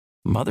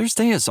Mother's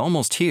Day is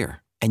almost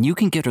here, and you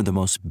can get her the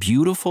most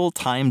beautiful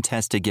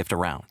time-tested gift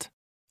around.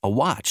 A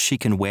watch she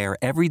can wear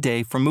every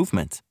day from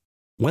Movement.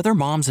 Whether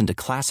mom's into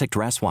classic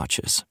dress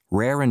watches,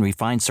 rare and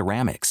refined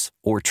ceramics,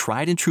 or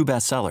tried and true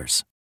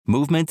bestsellers,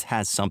 Movement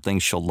has something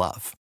she'll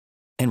love.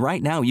 And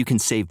right now you can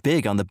save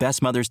big on the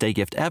best Mother's Day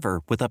gift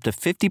ever with up to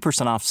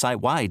 50% off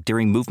site-wide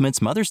during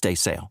Movement's Mother's Day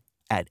sale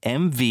at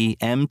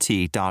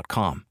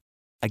MVMT.com.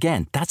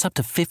 Again, that's up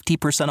to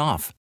 50%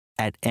 off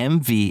at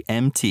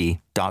MVMT.com.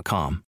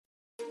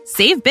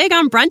 Save big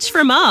on brunch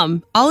for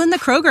mom, all in the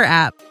Kroger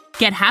app.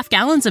 Get half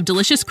gallons of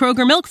delicious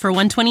Kroger milk for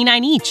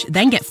 $1.29 each.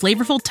 Then get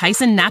flavorful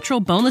Tyson natural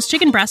boneless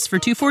chicken breasts for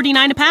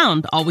 $2.49 a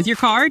pound, all with your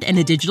card and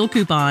a digital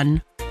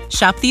coupon.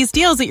 Shop these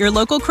deals at your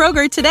local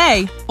Kroger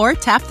today, or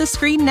tap the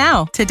screen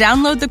now to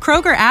download the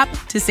Kroger app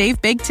to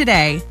save big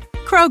today.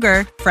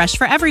 Kroger, fresh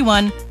for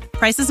everyone.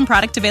 Prices and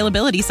product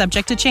availability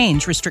subject to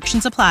change.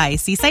 Restrictions apply.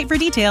 See site for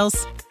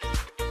details.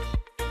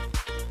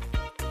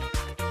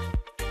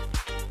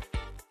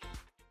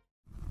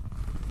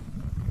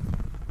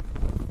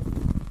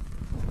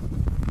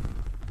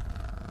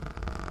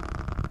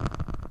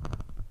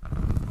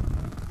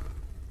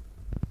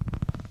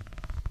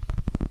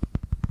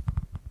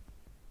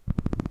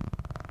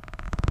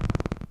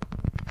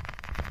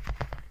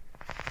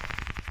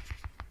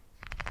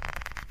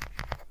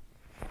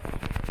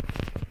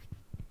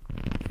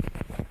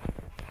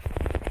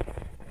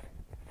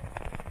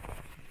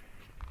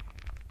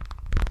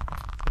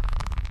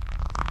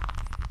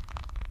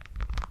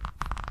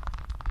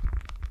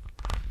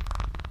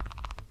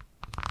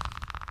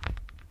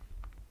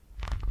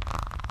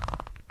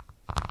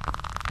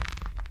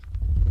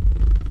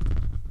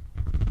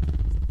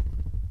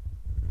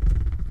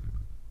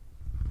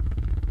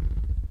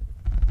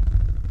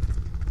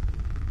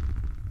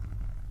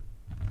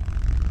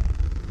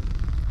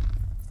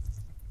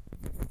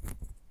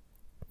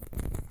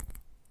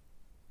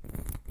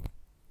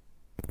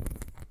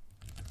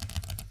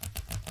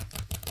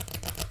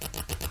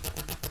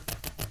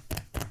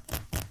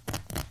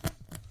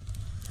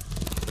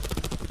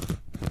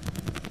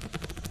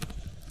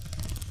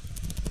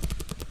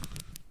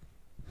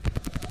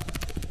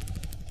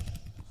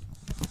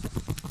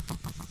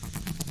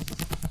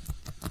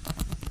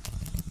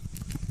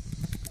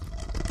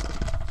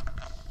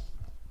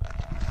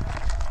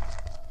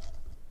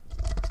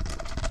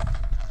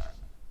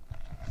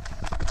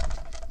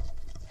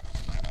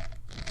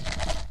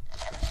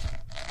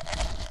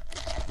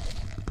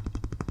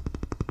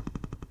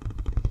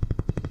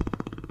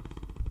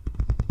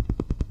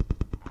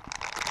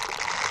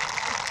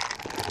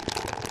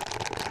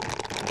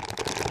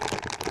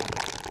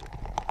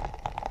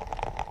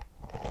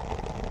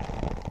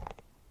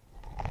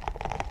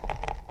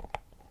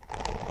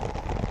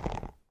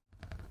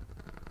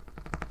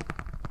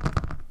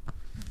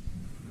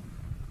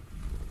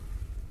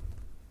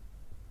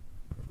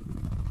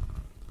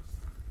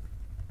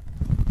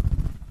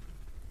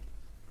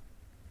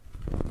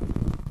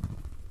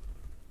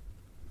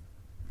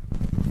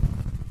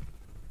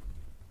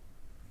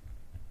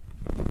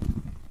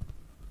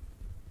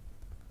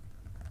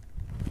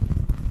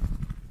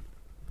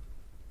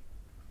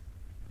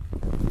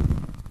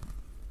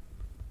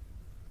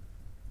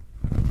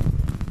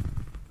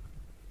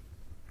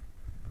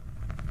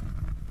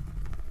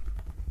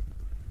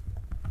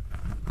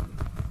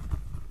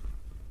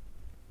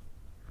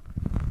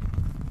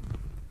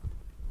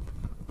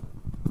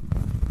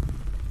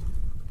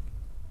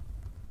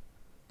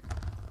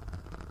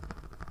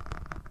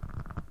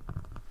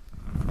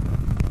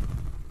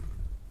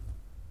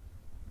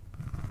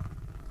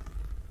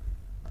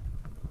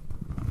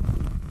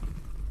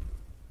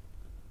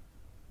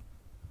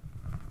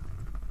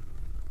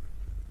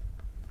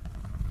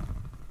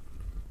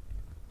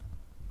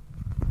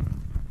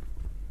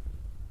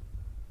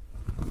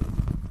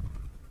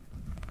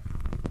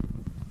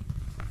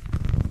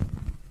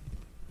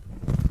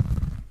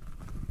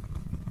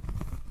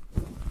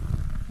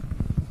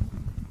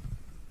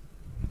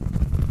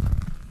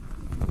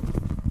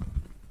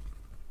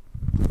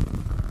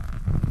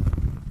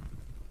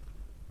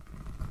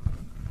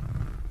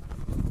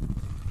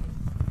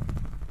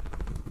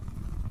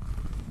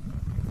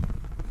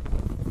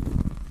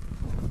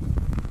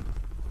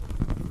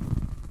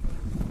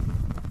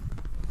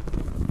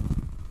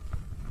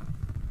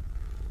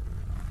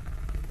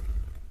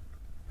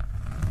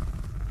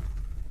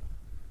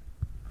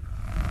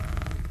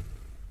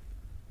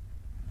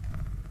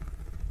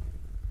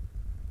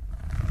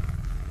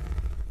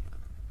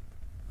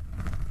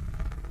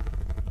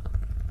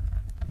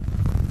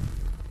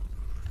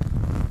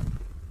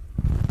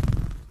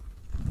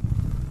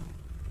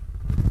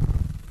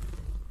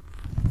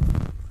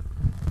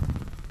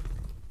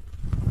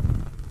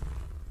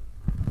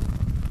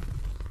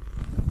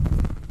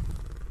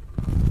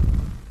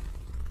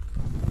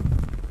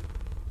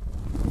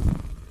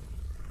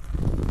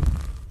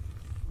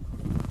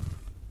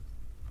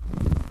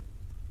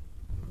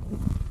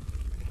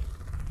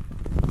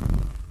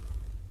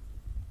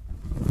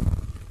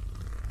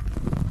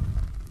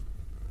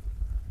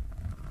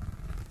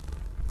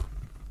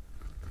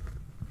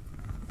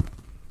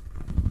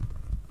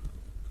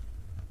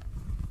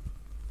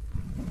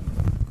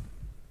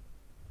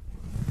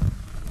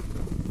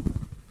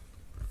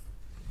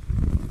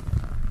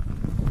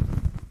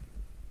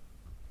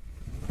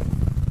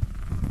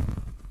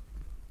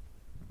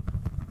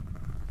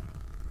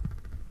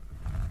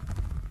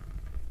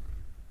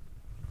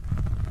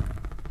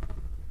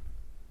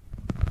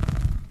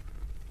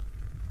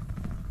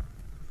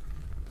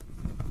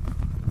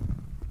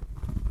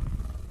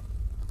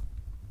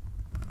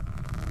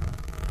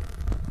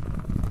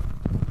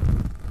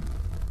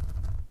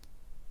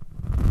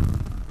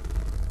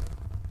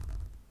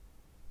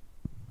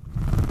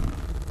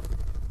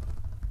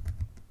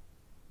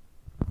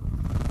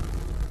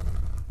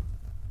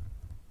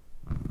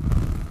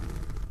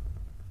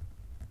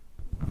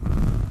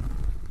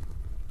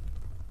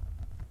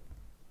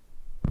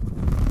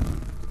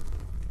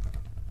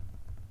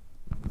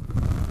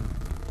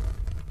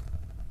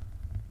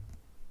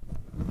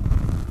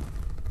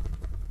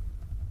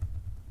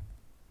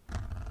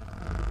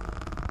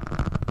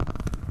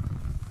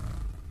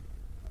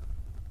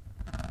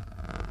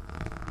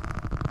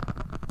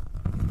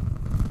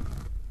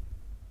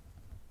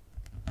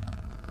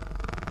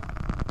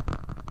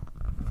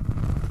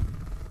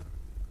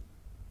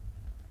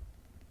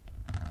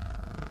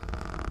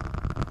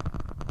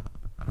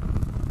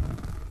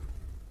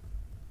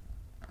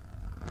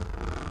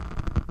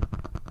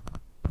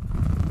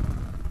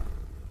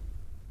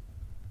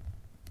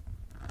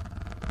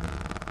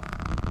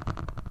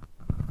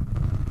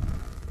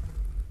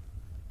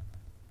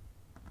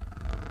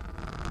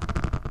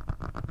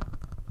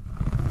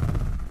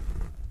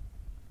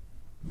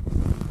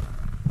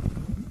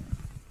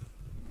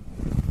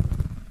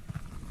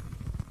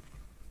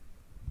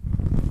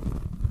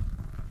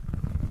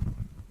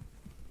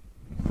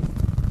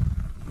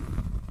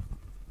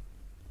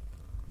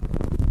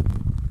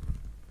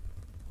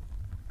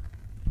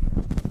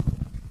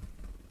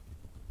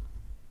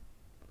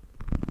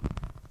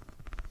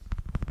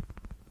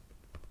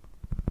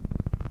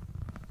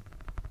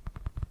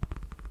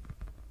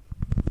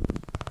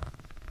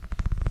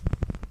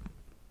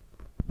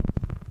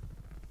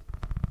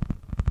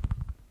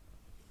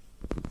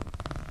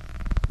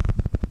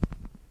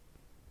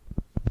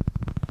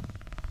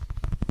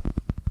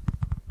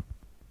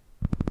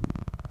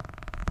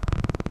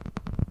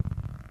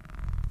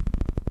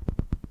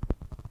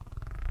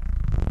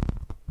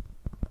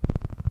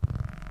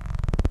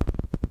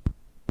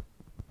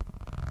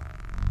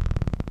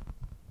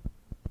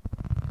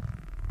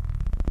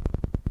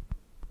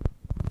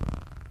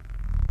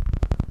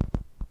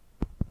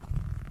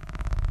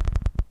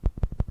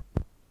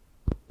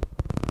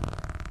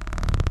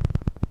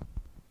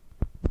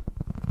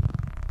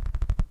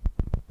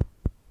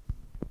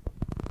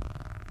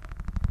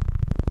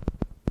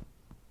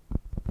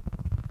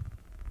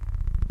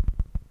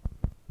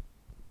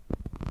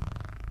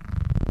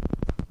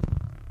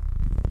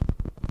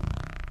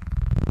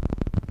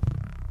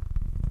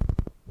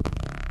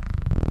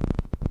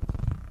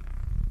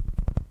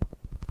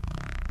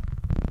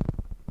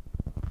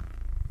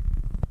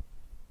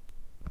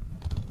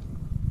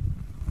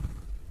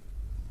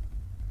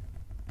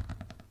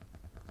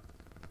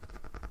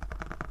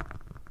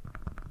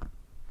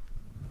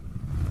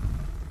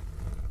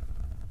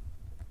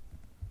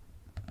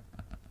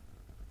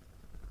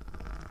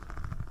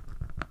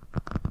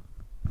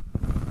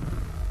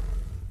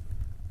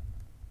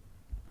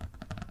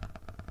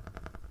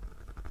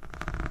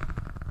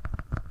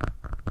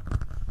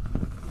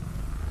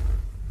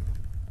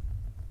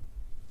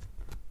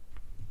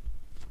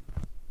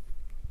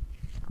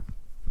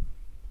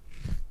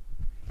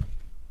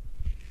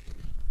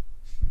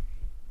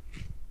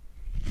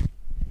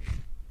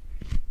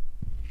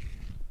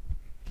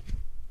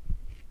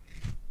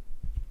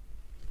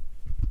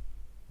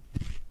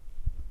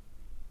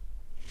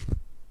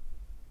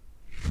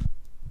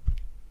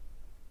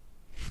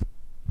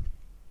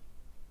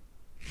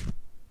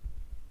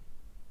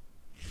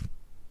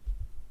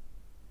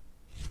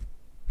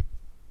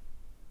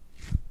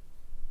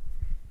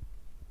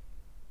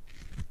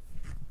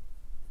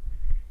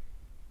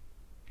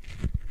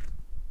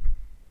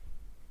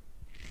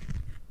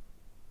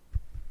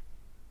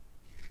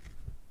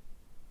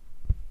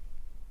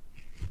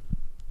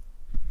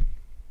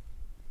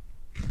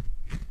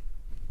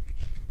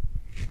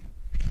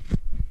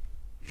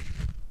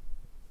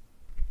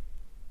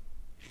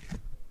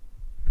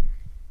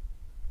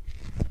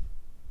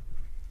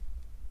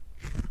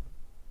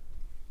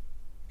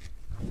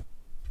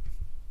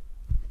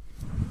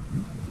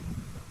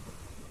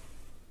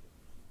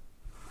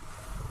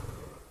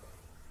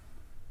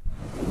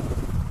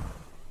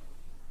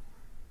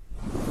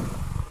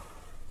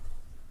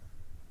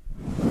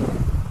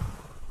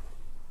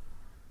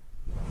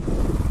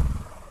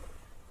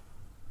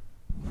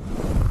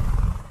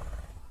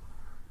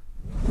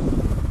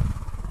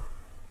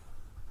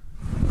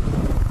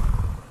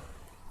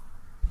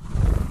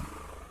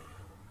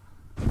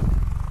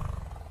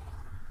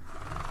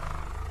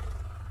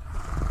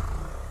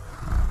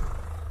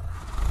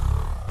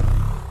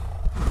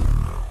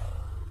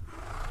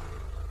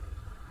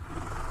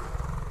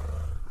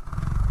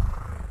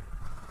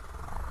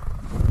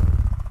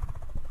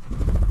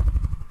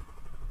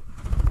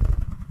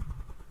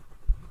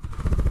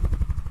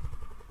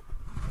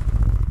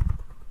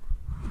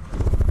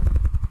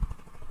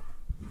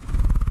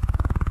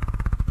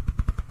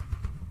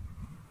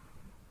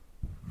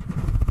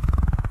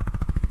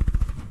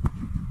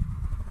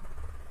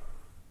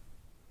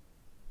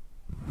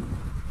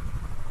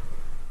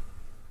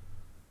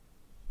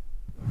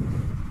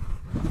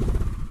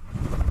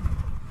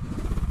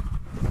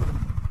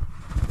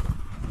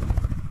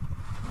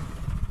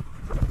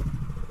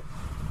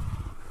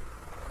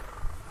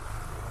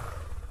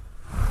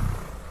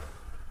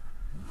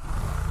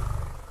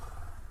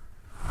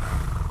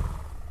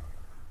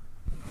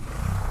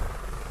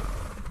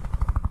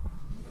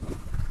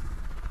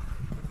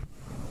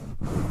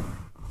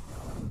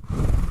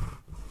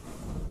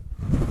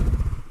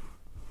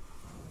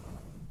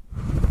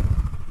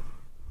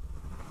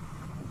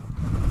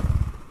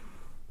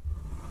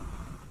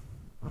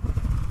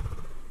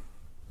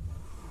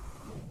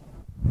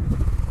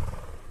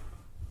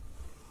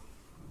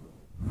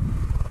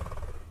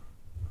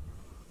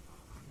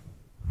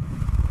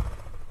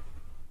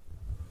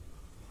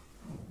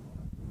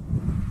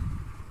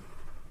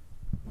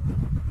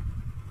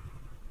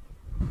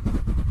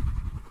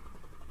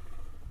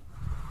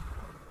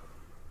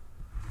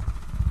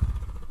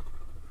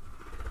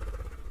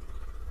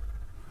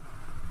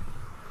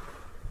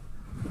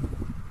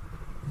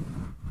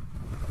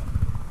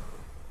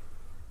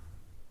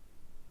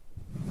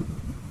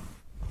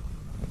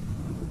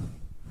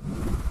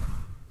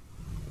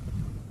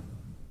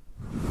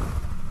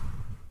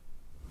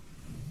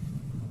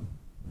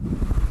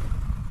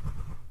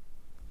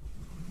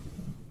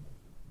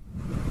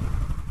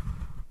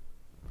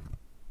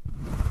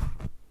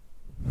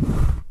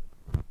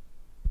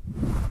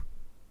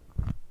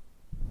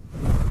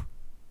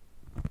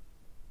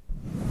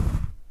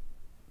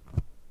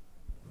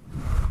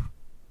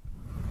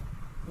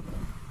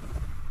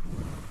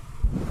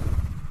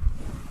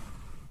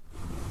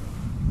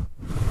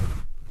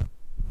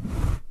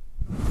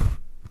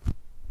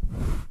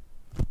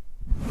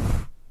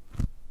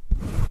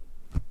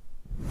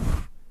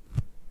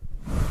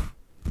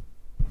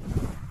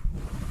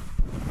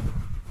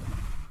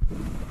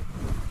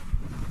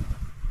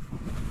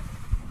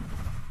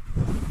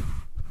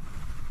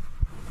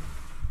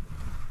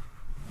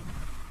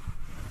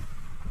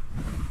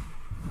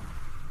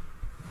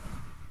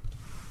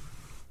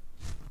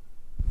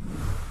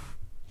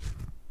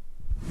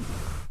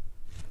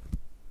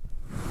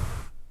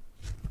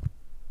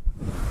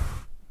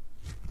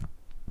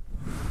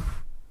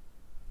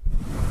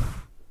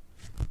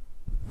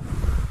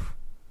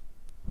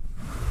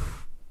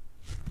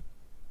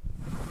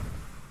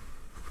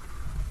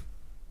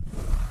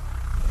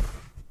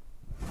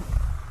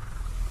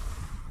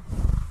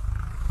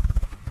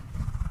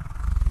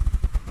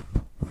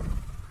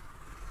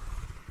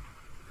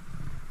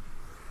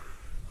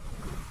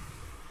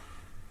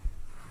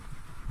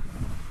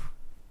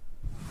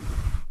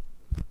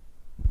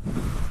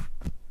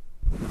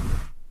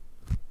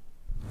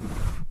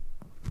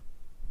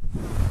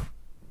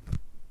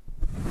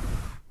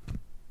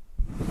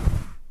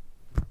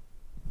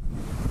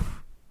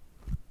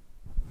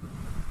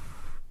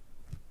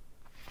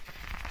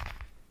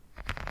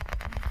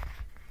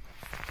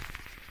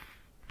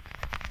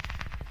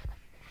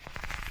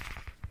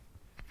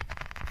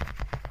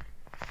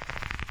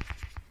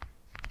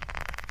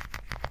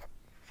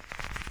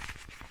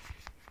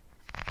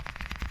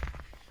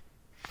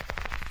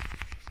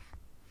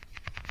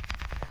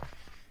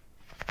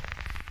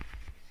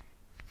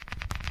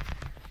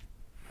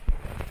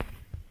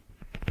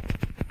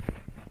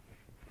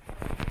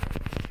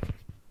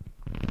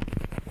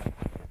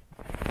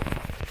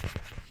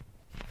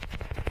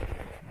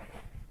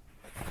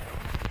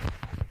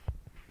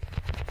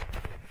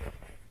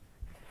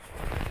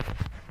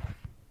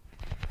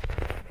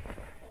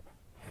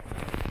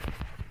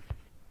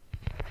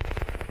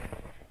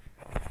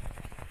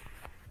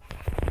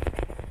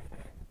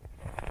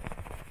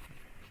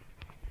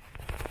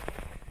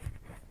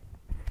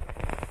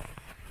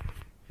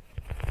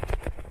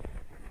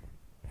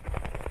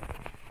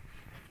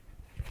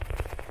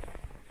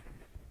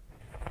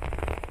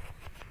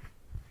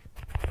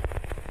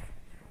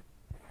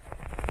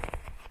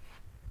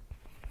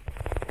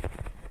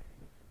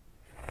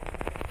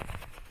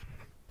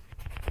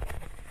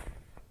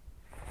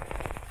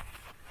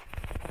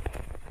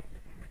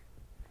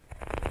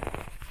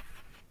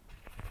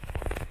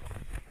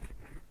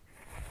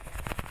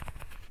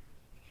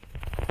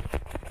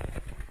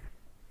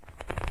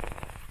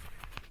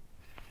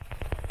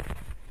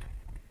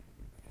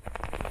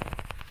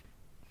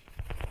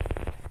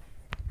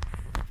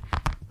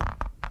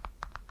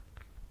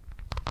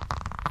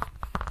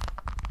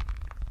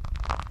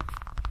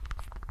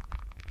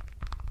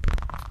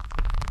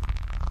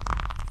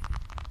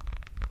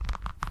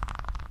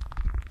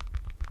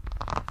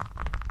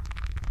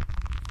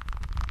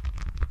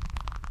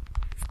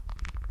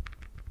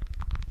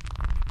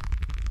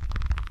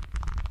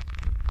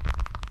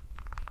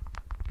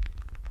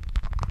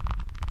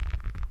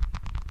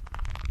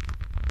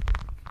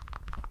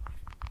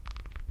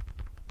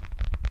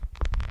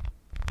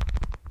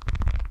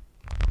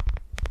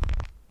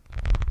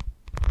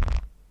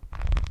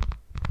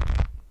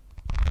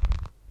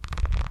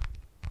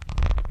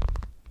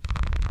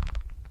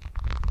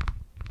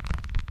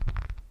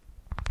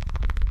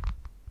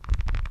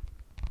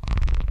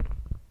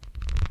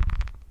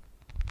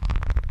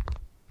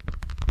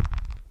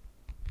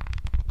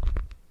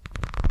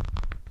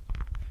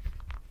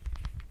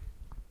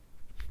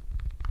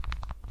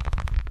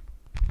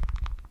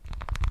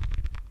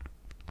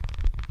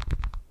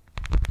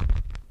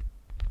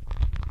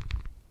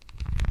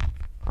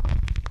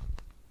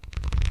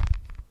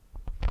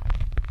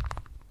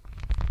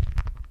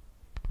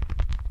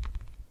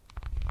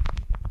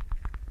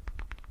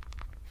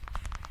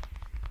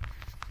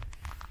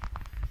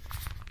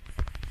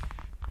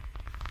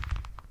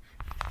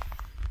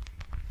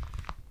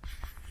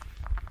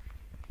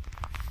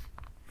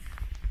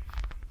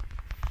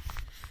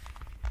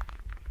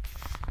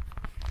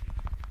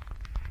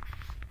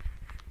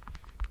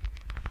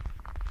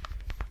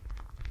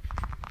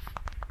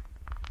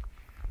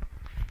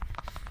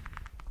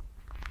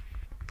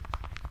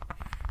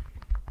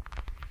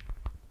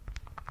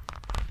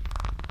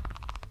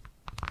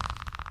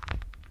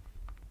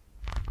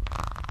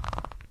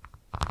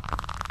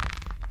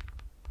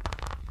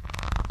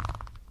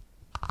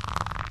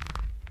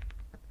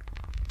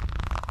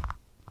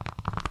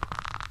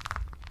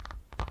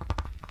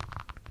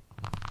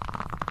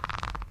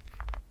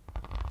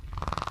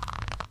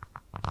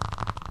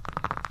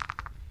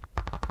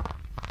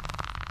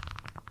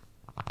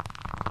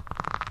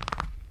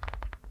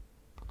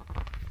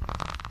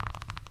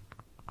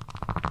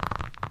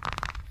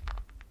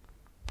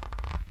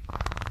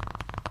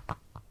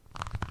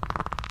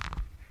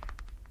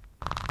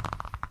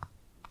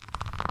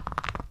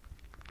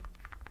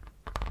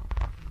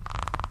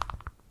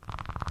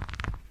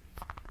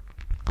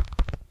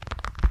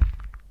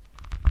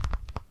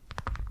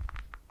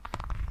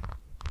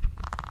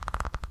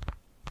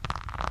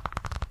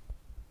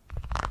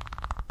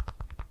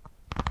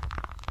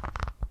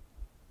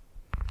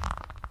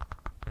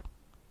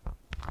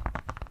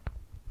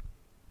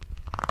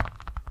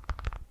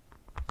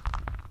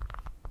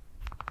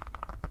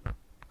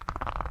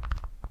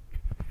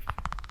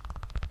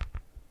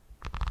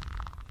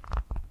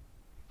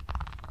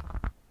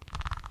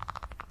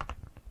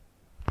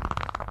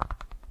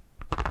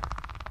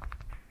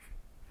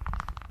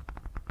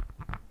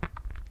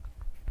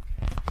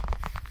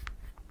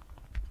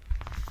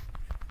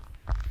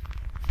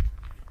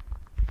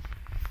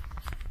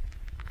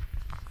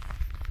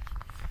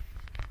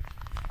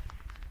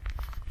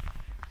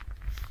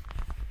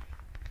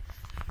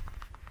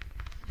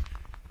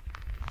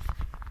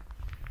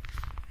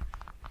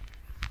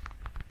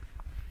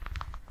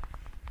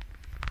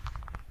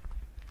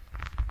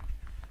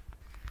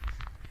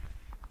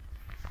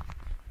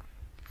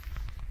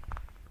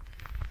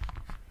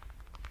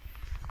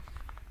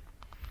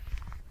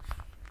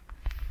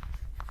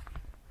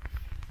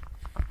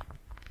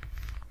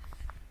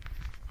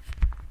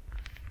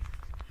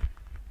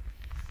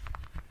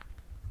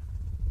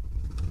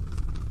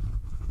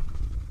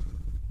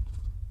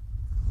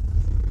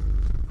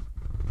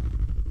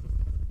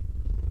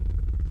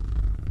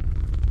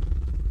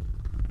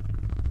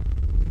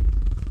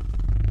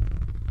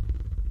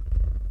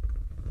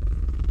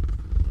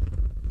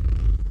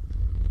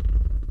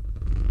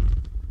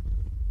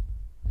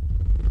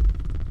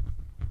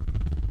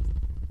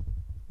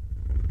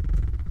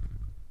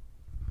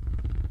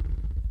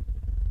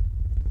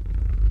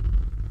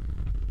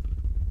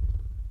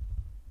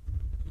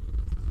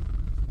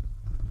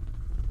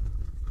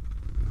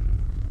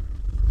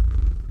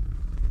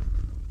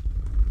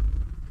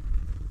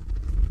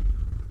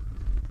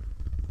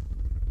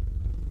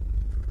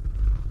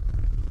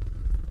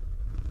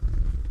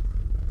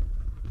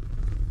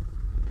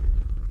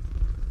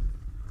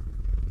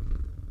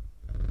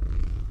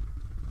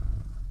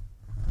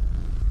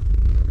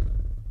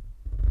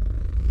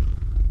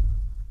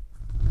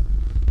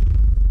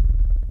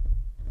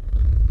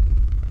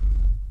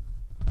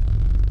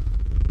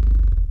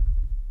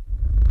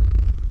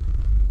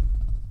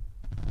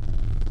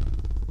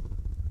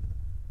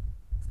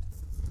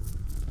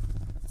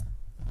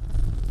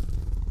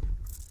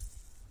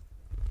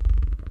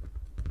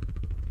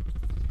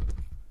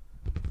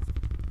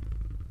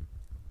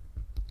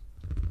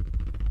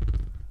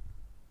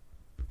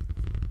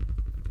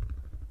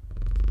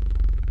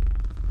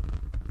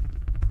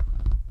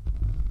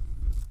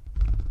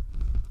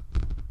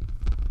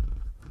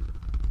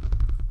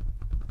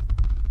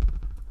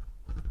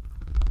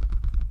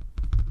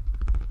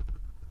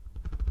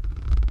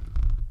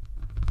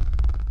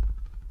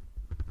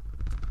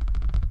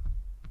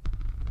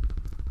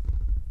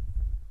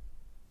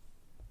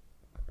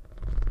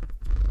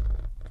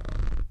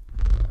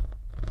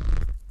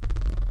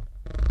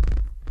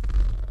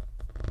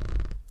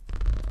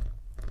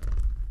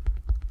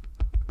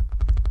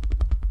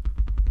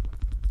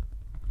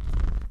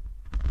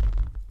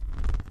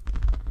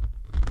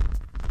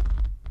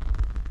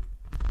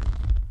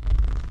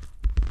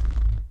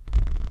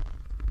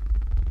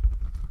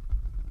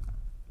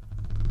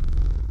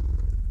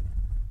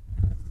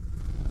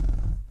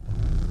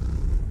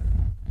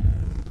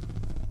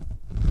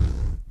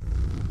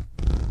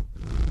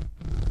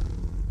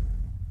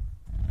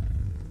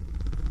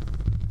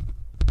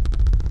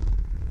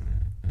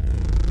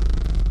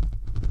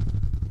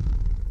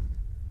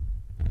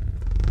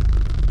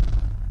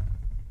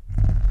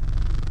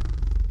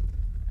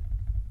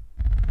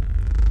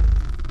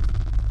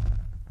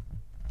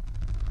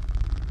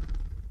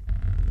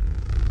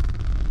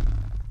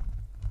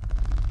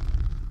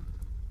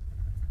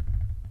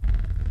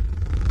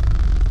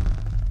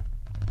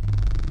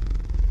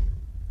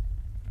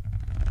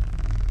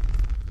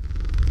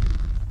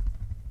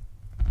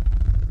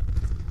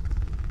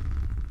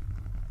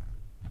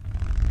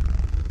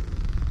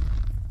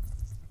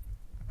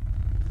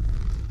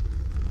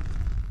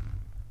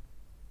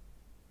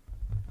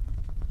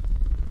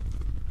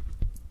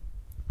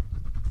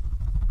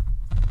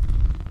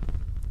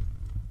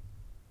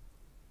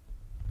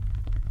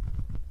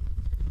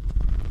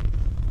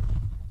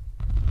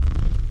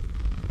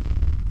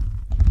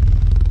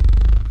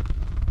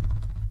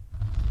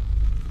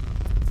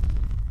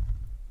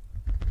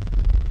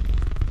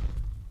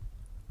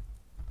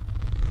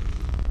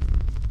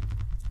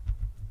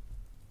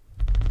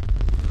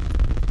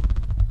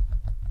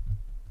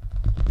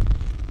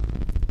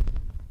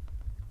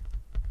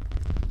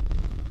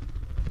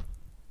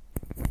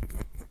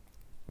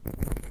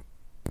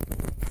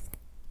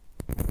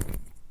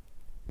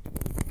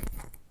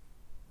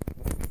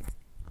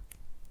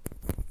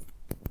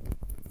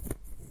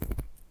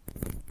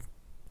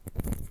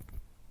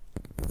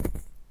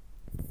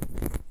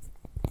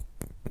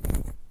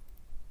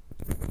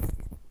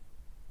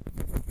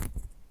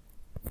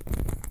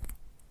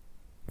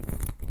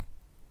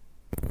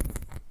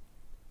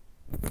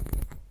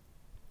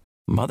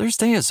 Mother's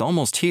Day is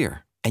almost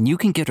here, and you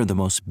can get her the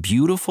most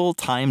beautiful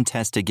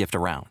time-tested gift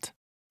around.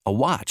 A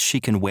watch she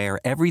can wear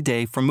every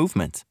day from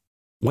Movement.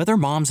 Whether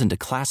mom's into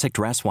classic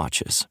dress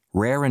watches,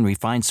 rare and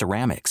refined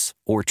ceramics,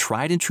 or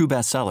tried and true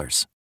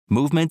bestsellers,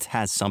 Movement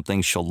has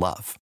something she'll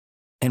love.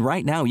 And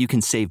right now you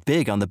can save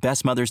big on the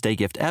best Mother's Day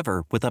gift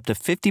ever with up to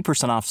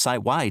 50% off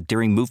site-wide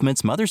during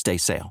Movement's Mother's Day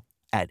sale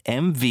at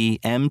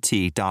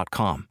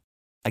mvmt.com.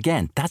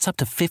 Again, that's up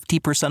to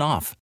 50%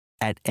 off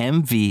at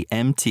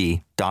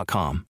mvmt.com.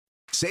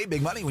 Save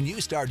big money when you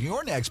start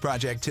your next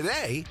project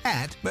today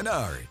at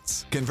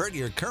Menards. Convert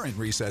your current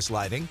recessed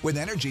lighting with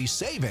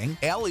energy-saving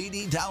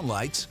LED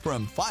downlights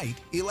from Fight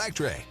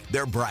Electric.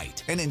 They're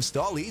bright and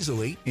install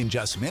easily in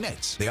just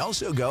minutes. They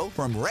also go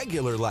from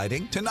regular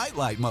lighting to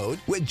nightlight mode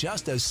with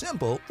just a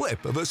simple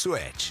flip of a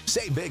switch.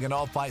 Save big on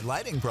all Fight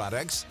lighting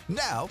products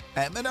now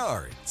at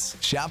Menards.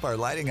 Shop our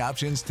lighting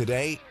options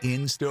today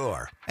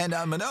in-store and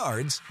on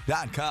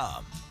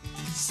menards.com.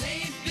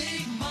 Save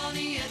big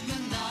money at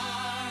Menards.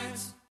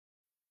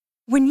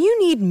 When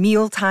you need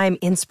mealtime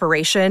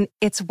inspiration,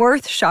 it's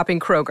worth shopping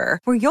Kroger,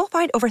 where you'll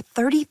find over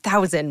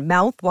 30,000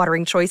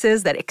 mouth-watering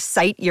choices that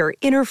excite your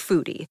inner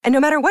foodie. And no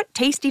matter what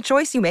tasty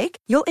choice you make,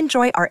 you'll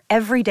enjoy our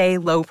everyday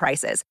low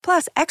prices,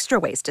 plus extra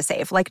ways to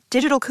save, like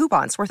digital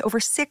coupons worth over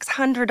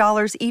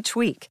 $600 each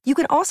week. You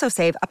can also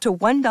save up to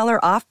 $1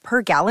 off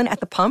per gallon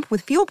at the pump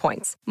with fuel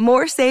points.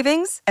 More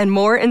savings and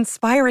more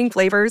inspiring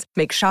flavors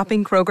make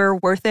shopping Kroger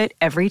worth it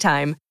every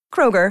time.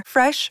 Kroger,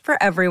 fresh for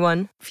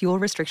everyone. Fuel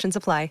restrictions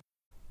apply.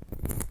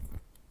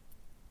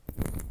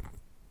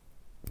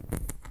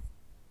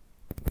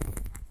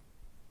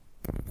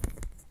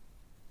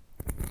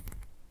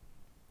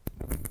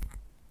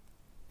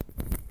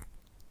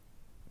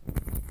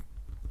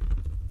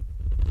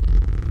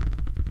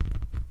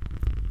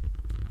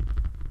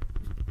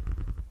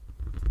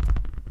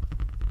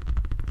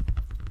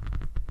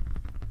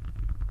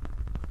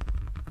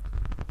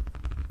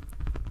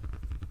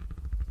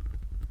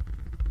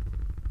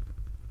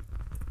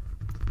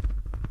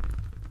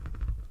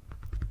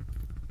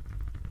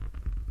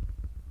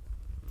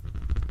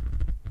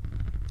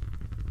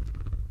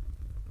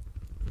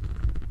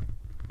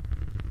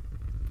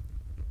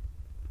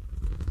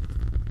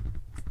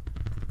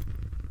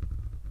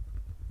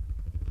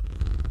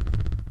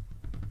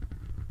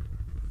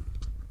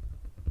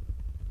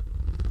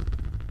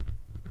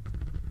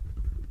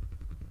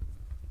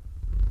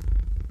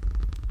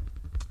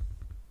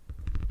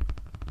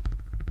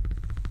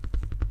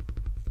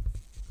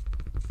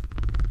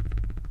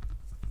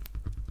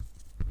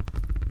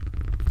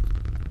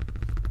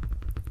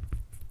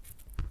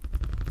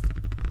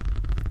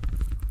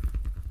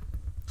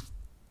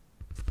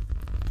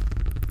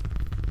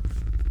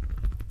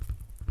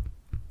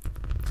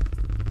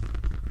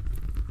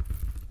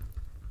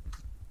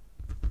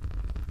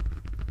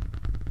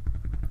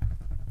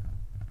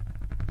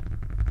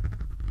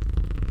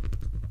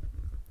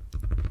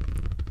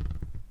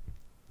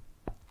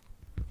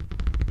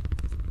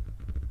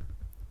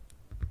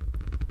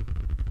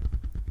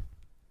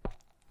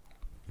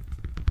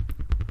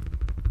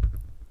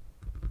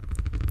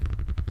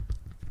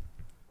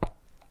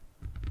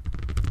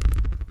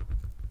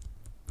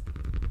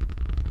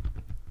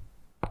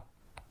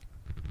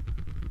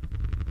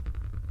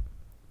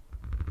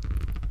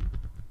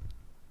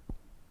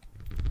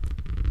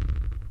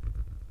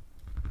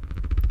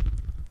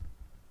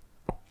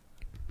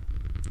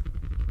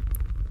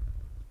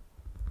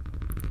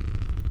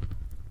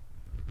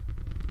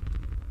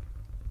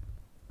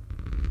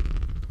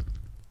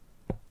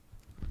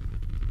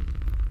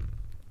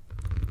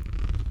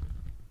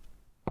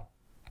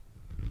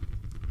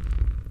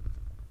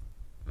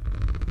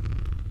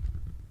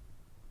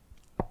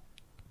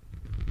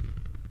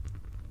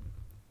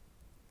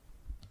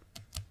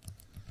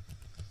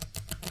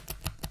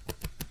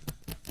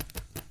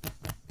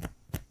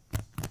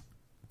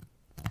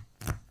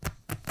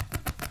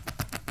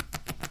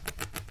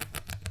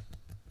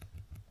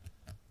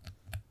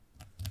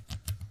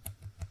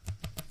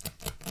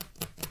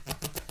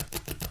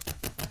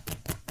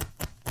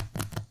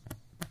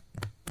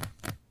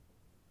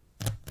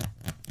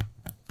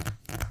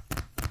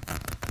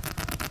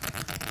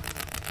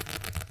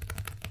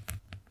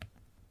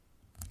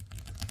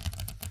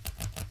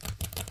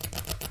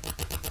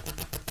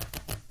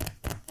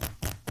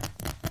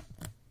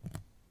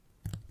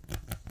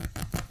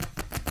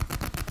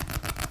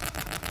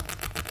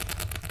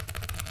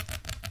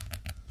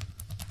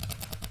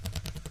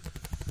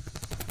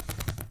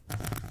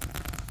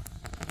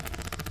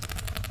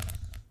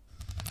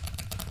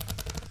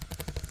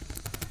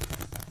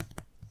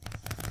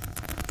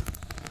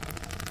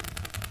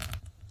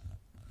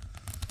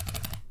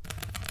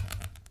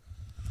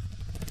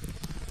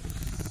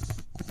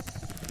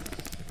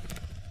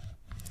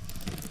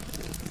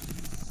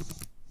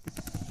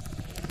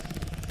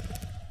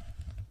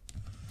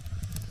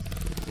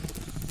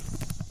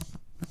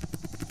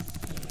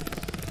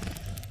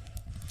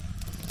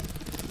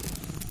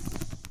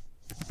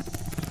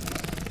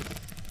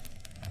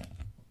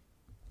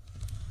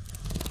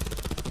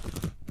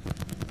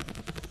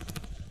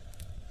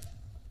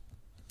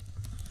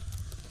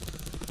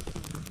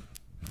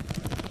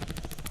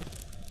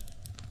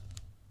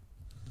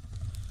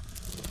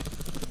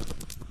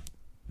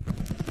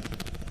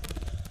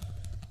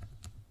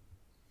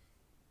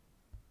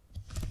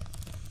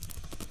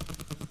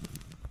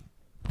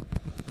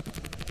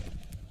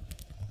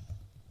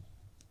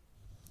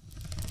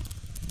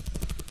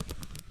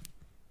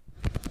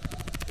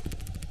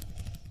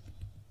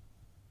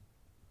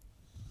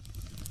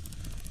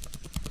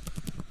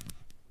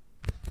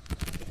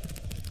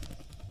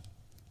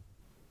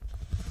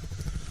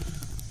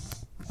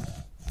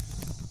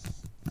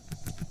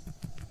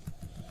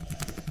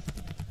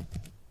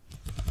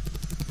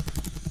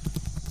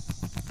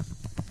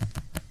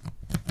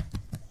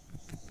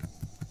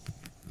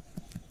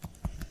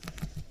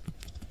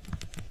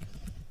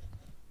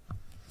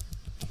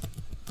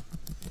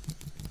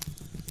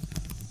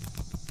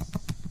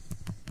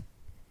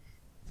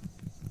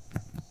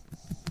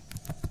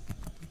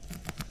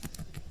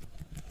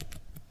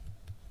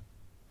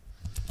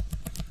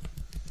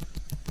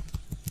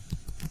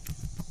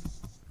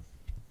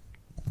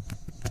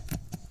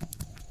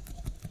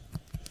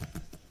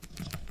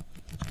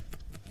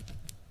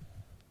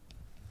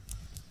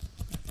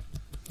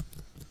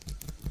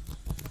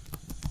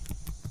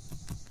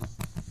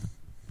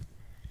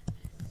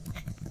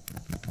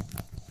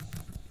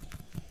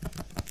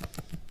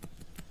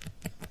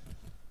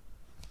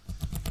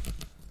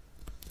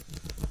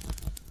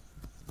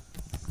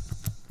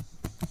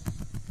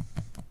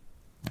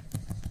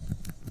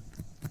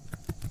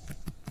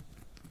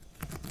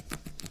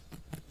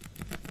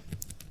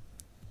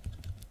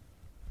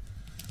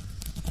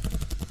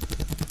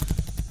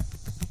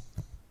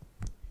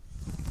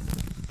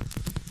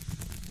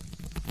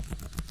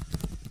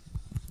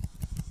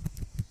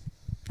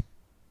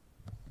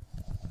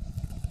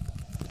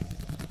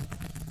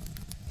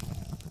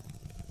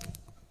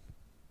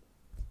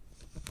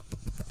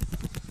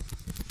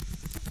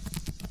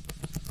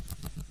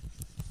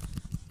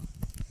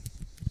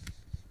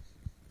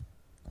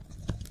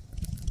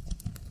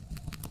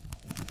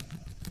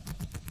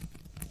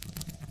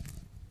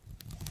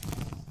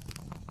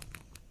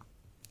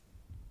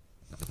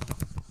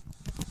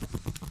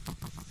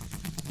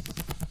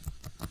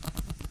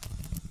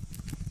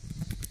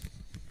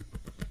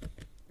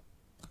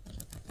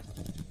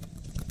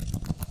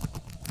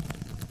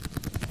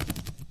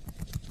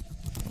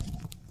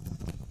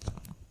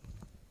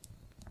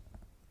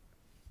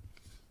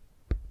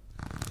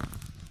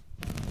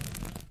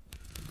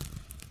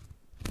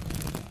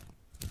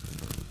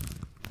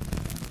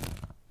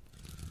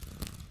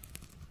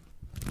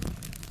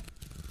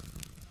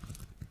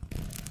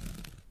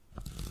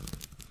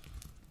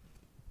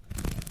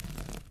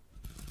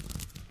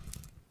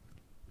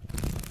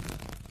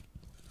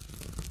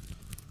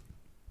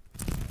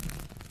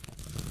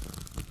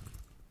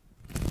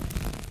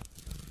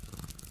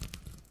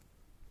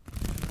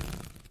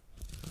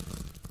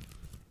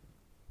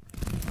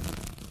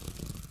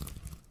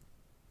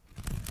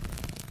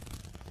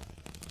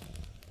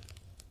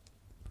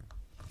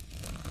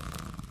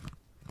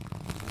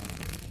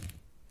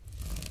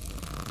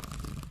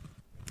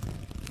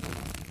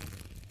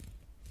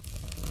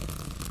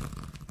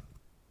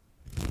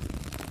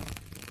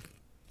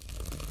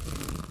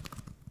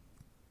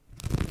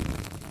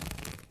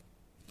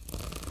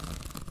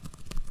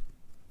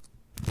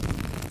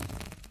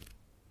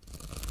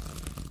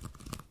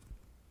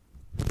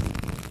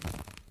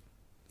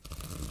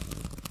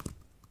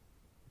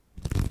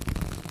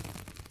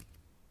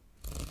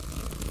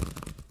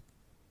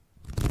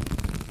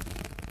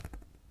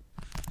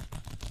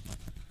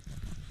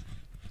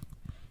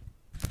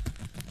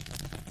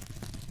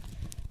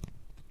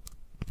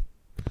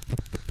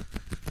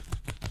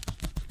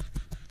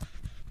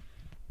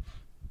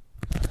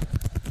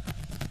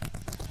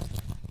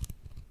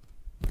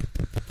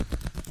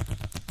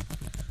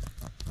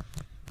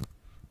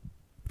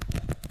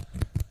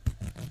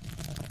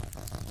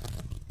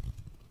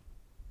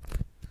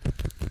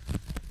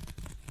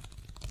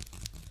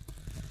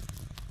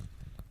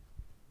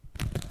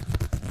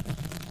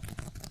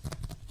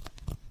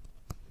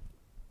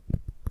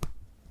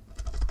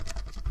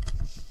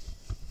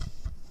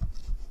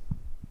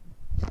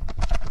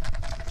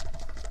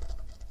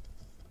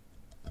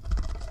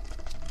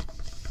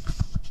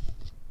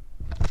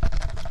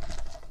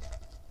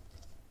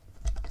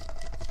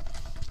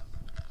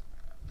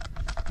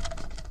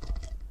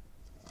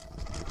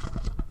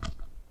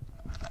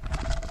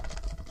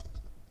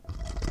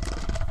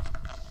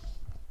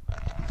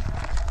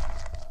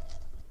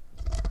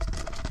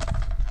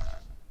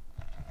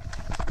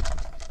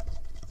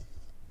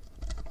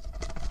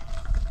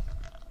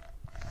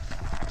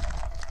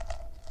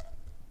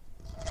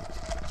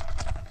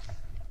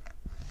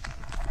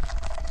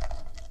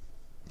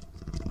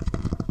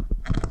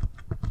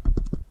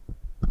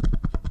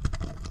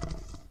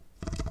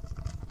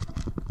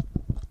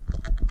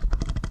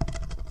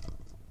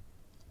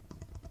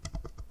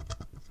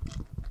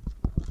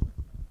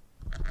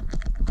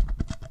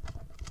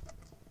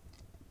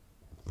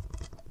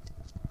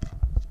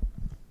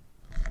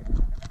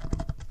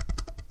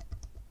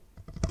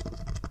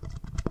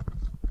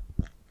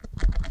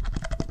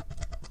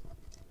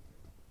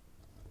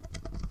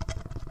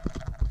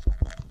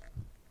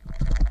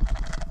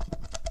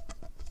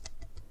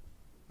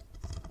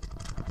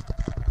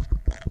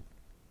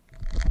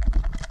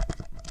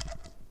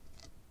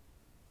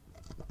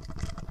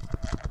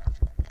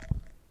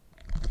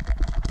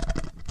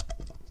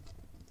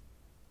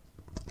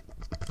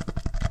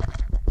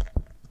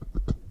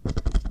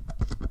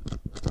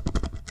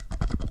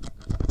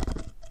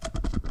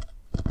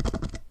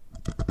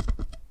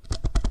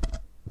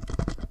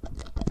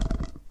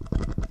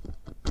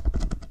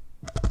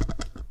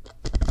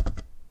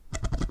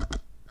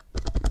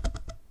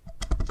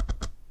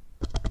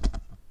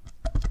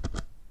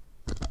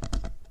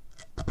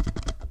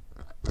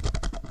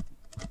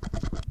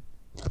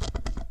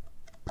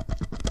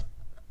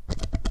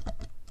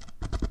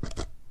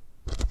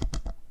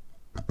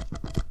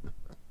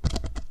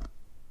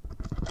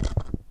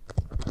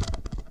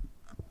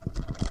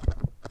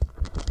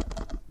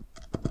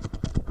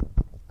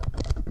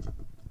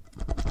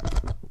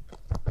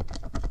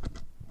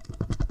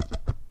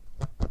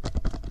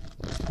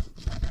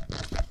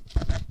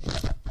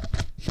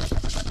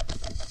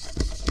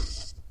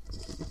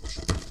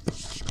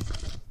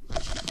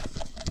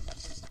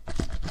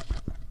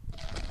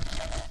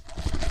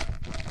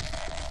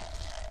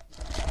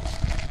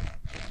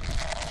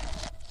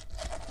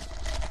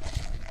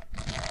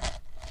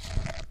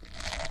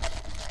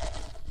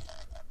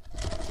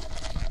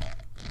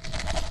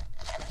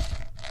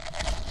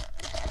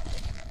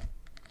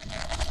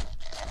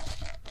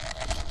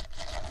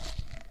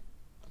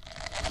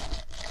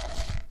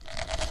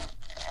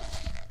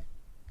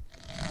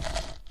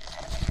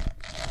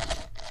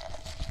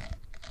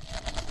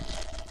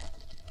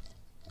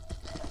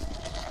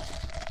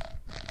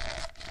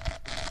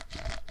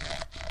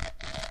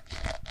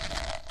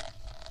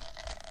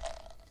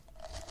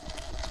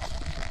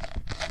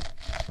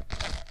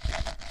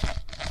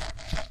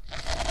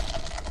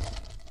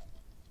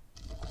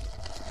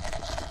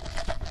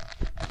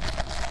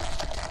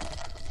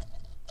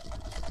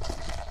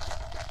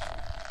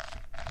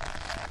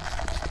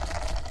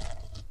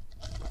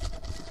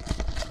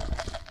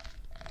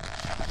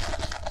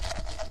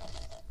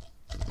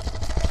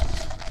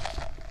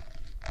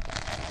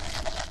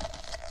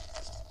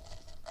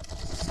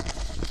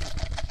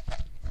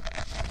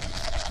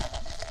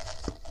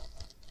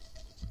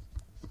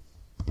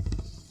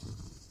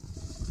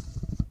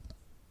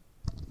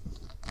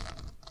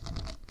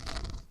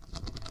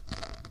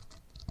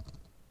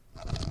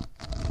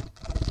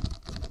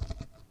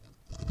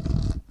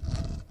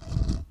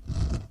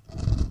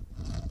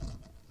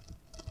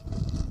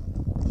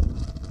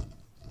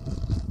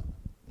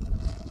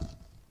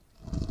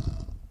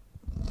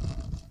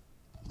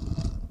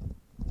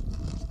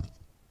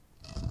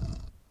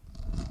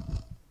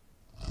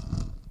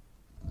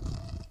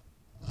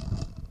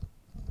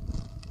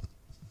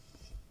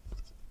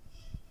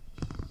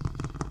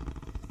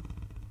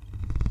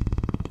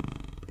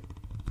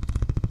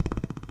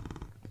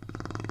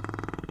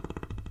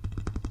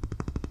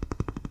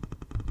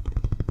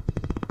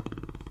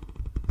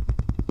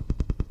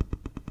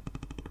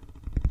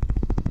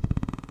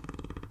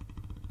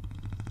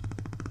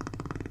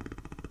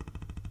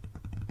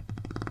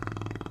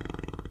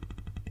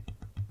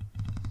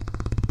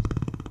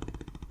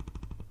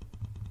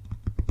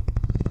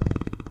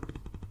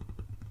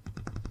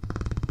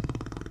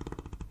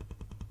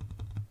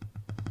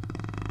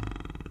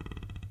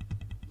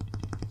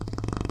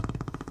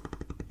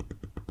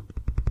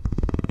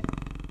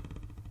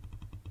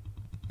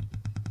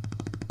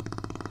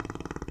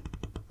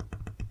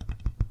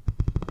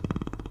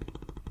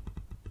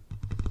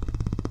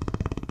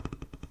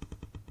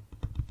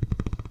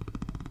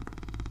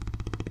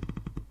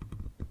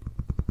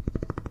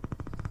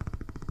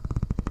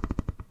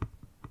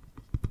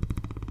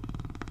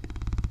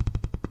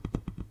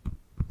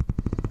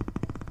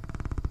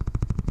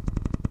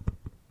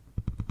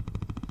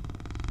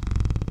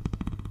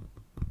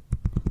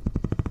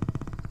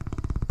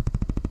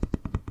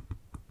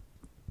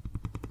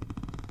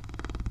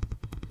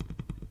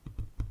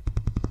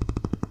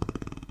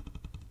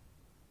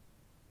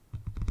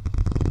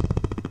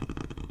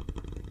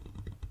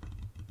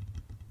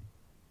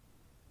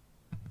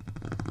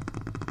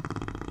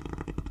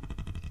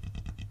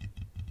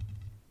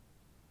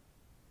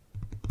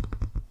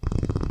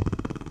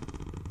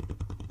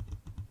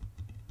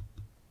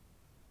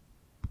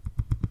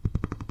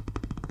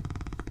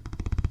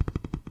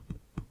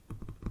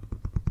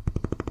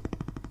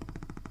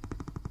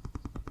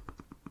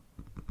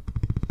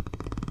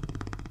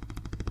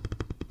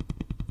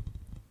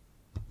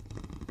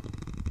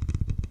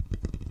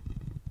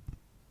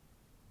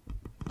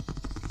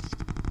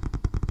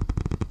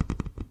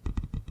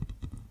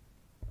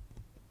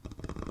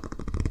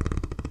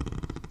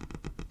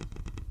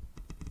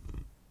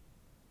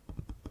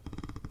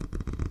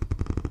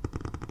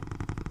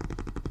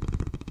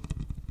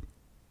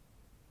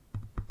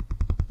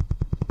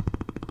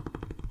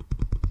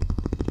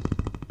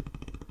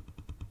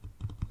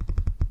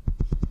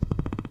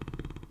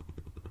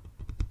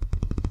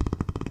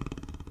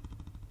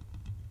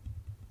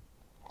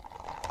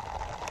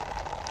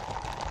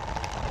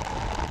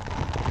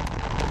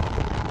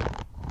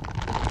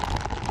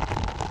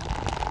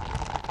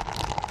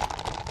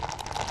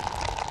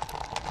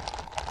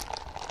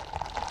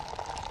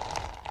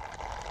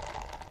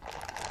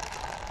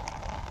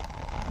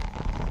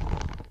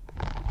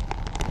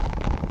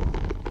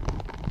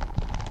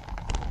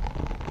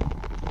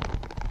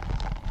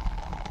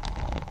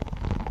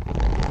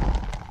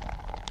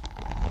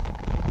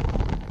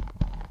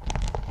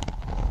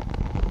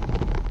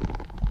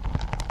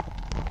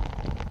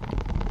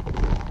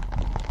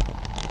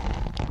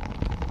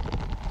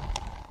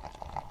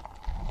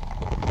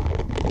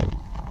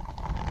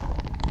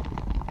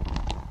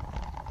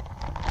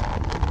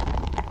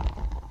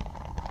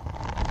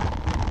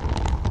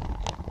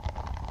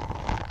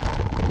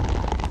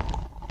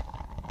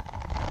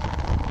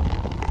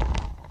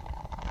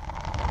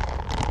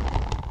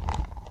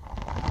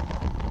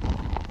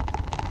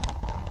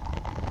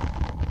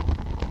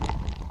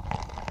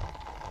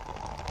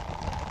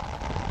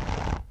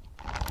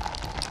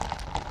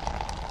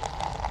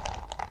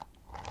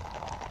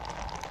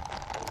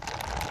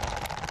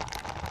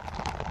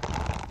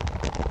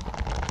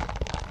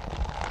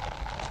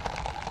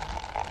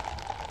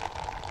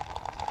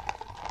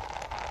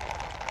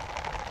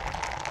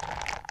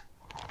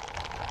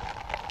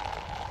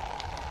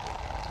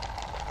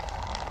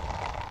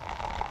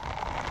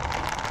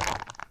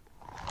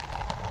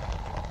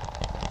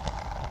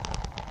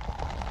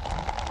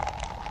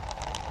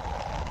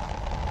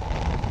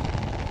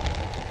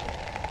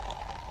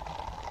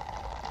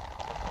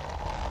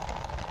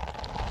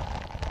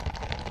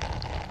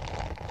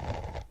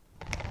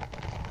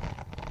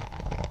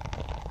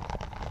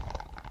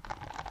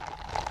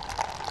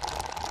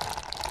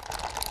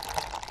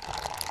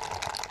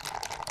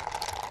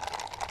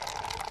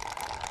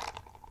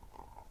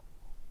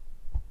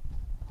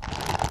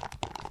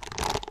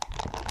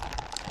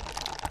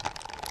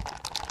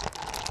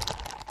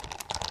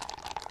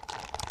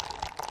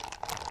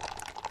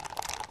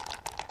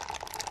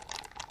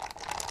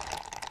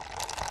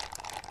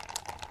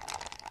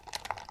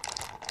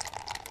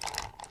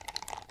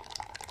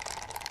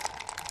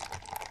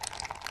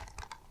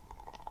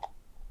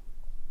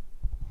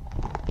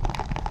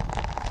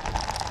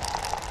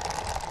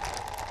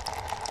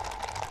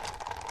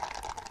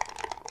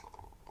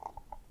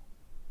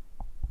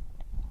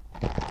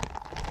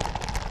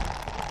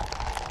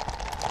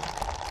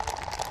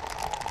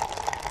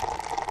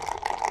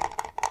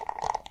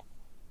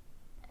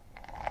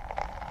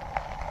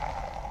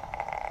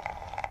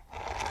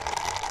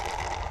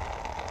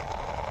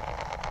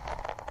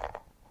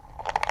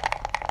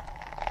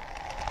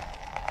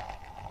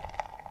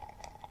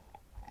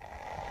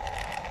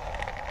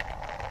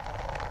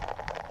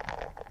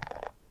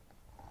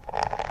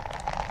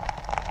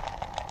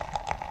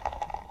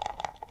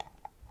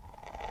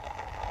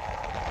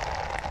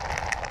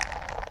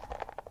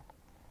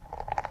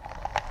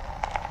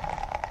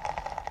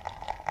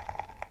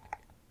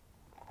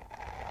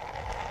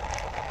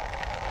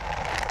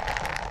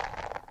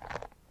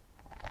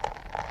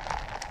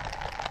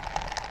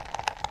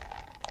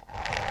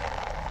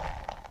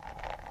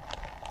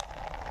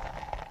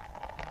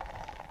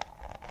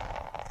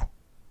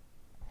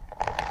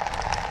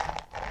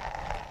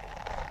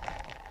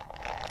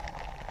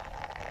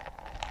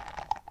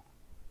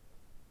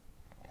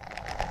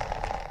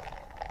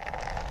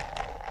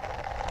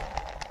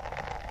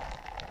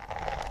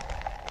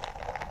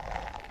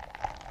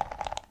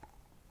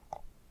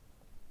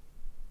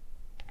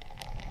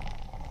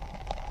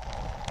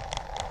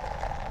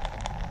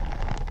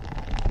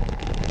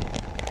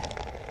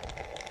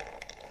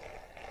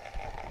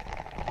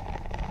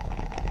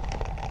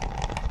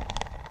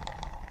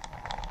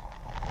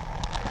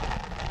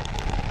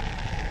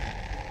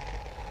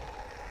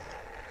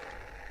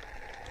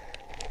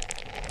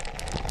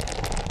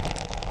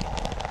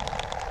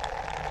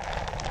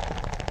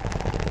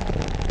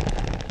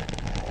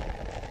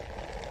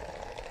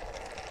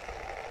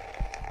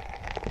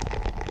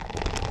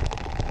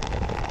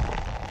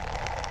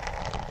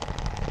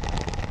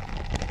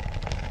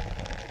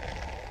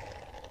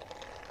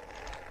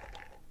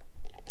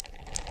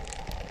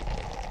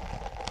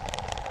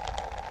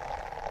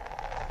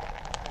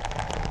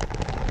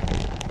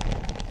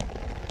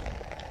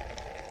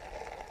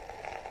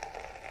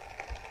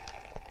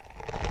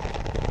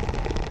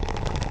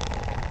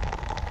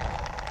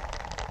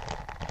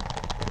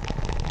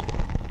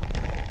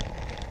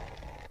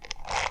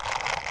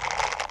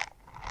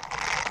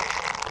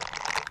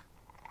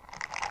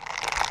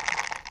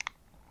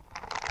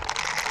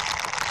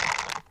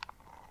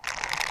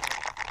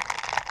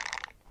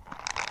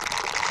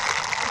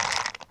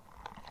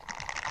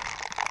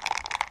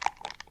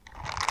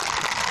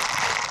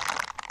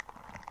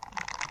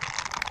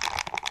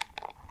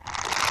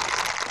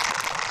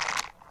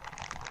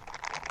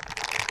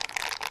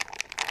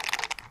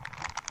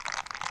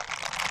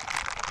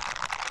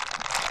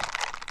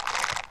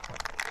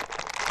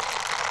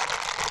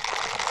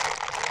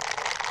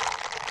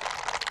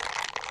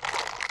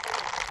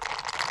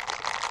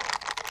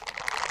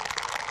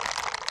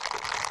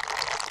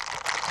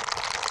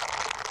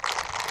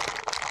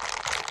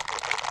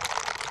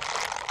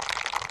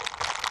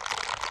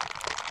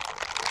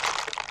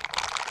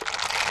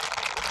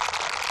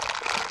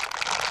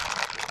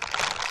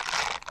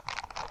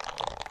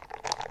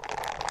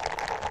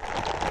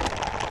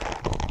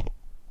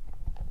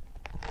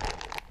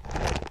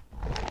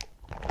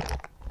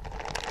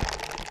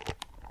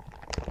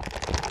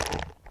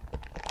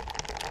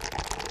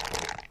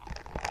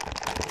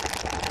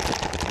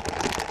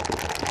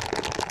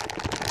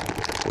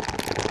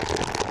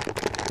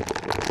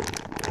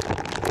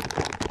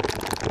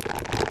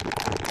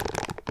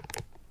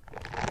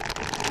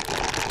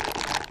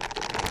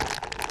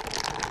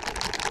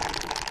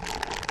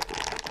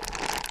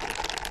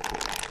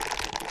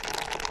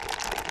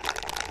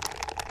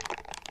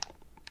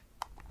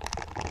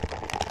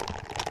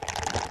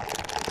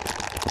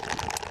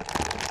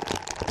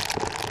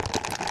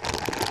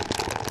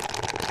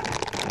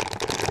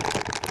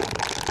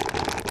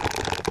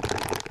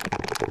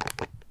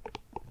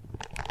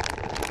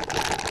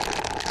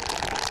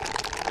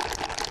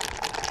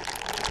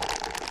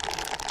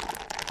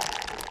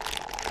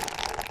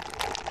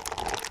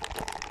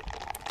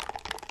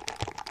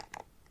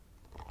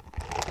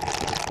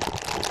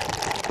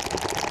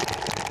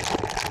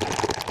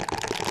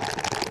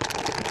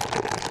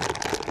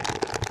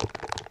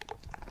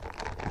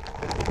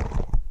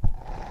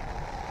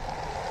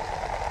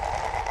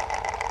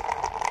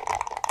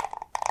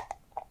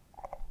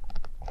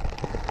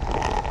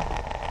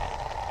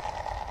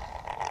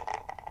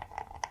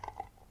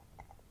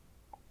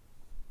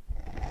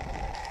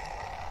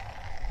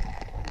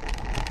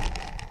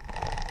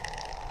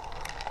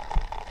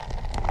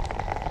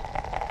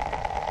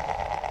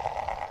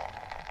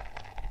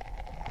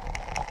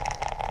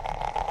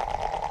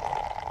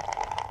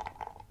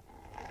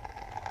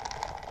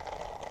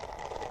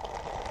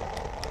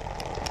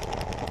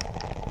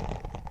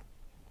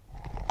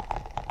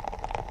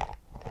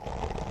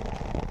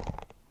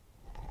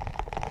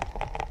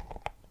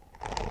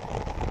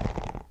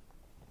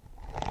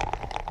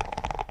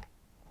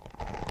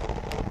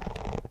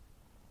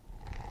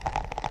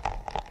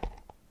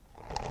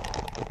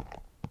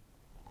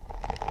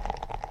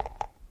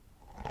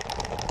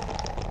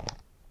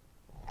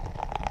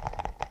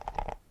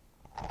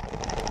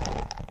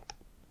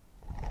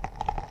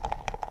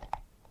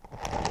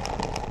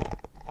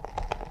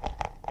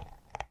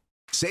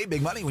 Save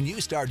big money when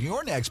you start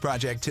your next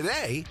project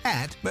today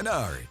at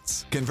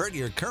Menards. Convert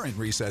your current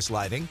recess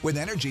lighting with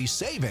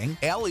energy-saving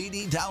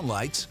LED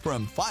downlights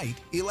from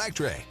Fight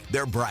Electric.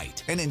 They're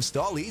bright and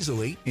install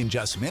easily in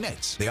just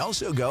minutes. They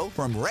also go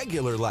from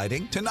regular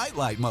lighting to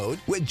nightlight mode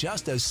with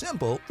just a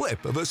simple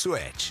flip of a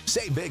switch.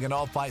 Save big on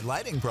all Fight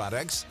lighting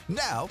products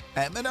now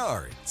at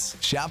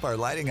Menards. Shop our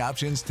lighting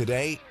options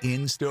today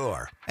in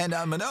store and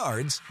on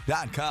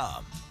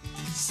Menards.com.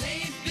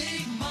 Save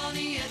big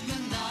money at